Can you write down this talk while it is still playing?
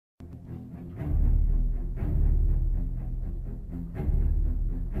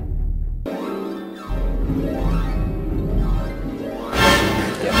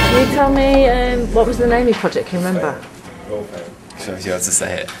tell me what was the name of your project? Can you remember? So you have to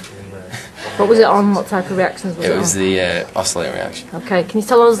say it. What was it on? What type of reactions was it on? It was the oscillator reaction. Okay, can you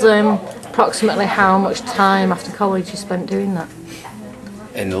tell us approximately how much time after college you spent doing that?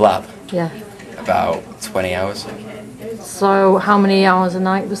 In the lab? Yeah. About 20 hours. So how many hours a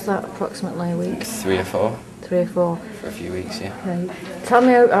night was that approximately a week? 3 or 4. 3 or 4? For a few weeks, yeah. Okay. Tell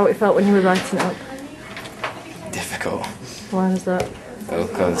me how it felt when you were writing it up. Difficult. Why was that? Well,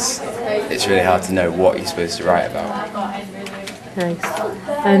 because it's really hard to know what you're supposed to write about. Okay.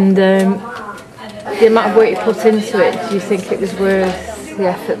 And the amount of work you put into it, do you think it was worth the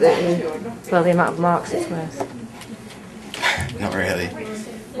effort that the amount of marks it's worth? Not really.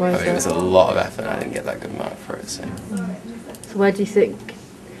 Why is I mean, it was a lot of effort and I didn't get that good mark for it, so... So where do you think...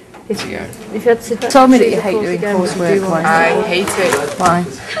 If you had to tell me that you hate doing coursework. I hate it. Why?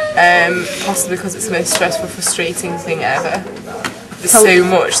 Possibly because it's the most stressful, frustrating thing ever. There's so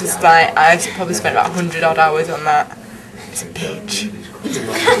much. It's like I probably spent about 100 odd hours on that. It's a bitch.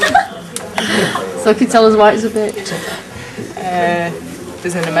 So can you tell us why it's a bitch?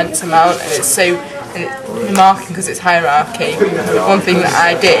 There's an immense amount, and it's so. And the marking, because it's hierarchy. One thing that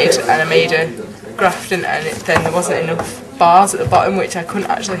I did, and I made a graph, didn't I? And then there wasn't enough bars at the bottom, which I couldn't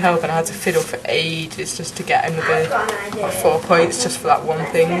actually help, and I had to fiddle for ages just to get another 4 points just for that one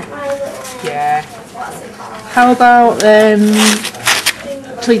thing. Yeah. How about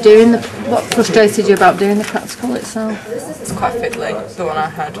actually doing what frustrated you about doing the practical itself? It's quite fiddly, the one I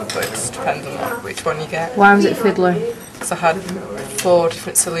had, but it just depends on which one you get. Why was it fiddly? Because I had 4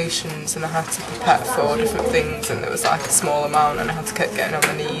 different solutions and I had to prepare 4 different things, and there was like a small amount, and I had to keep getting on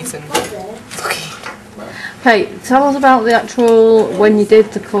my knees and looking. Okay, tell us about the actual, when you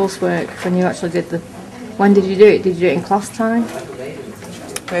did the coursework, when you actually did when did you do it? Did you do it in class time?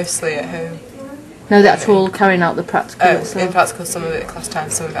 Mostly at home. No, the actual carrying out the practical itself. In practical, some of it at class time,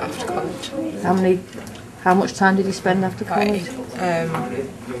 some of it after college. How much time did you spend after college?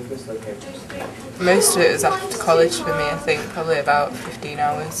 Most of it was after college for me, I think, probably about 15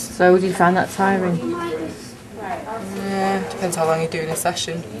 hours. So did you find that tiring? Yeah, depends how long you're doing a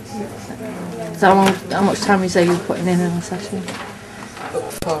session. So how much time would you say you were putting in a session? Up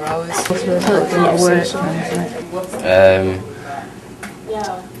to 4 hours. So it's a lot of work then, isn't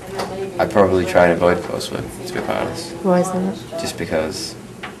it? I'd probably try and avoid coursework, to be quite honest. Why is that? Just because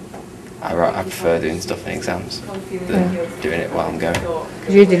I prefer doing stuff in exams than doing it while I'm going.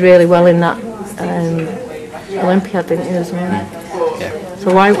 Because you did really well in that Olympiad, didn't you, as well? Yeah.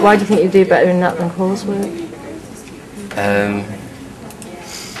 So why do you think you do better in that than coursework? I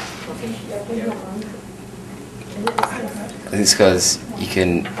think it's because you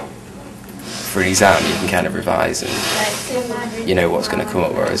can, for an exam, you can kind of revise and you know what's going to come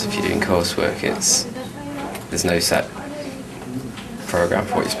up, whereas if you're doing coursework, there's no set program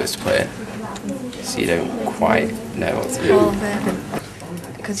for what you're supposed to put in, so you don't quite know what to do.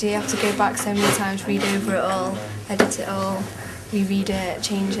 Because you have to go back so many times, read over it all, edit it all, reread it,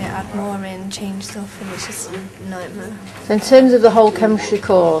 change it, add more in, change stuff, and it's just a nightmare. So in terms of the whole chemistry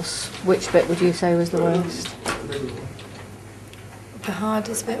course, which bit would you say was the worst? The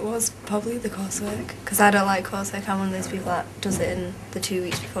hardest bit was probably the coursework, because I don't like coursework. I'm one of those people that does it in the 2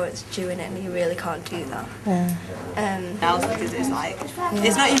 weeks before it's due in it, and you really can't do that. Yeah. Because it's like,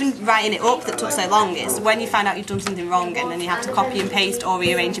 it's not even writing it up that took so long, it's when you find out you've done something wrong and then you have to copy and paste or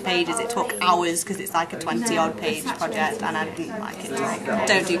rearrange your pages. It took hours because it's like a 20 odd page project, and I didn't like it. So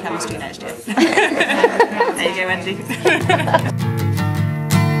don't do chemistry next year. There you go, Wendy.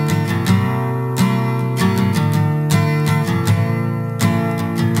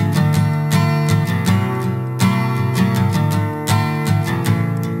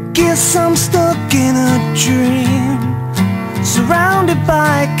 Guess I'm stuck in a dream, surrounded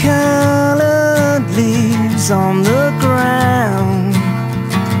by colored leaves on the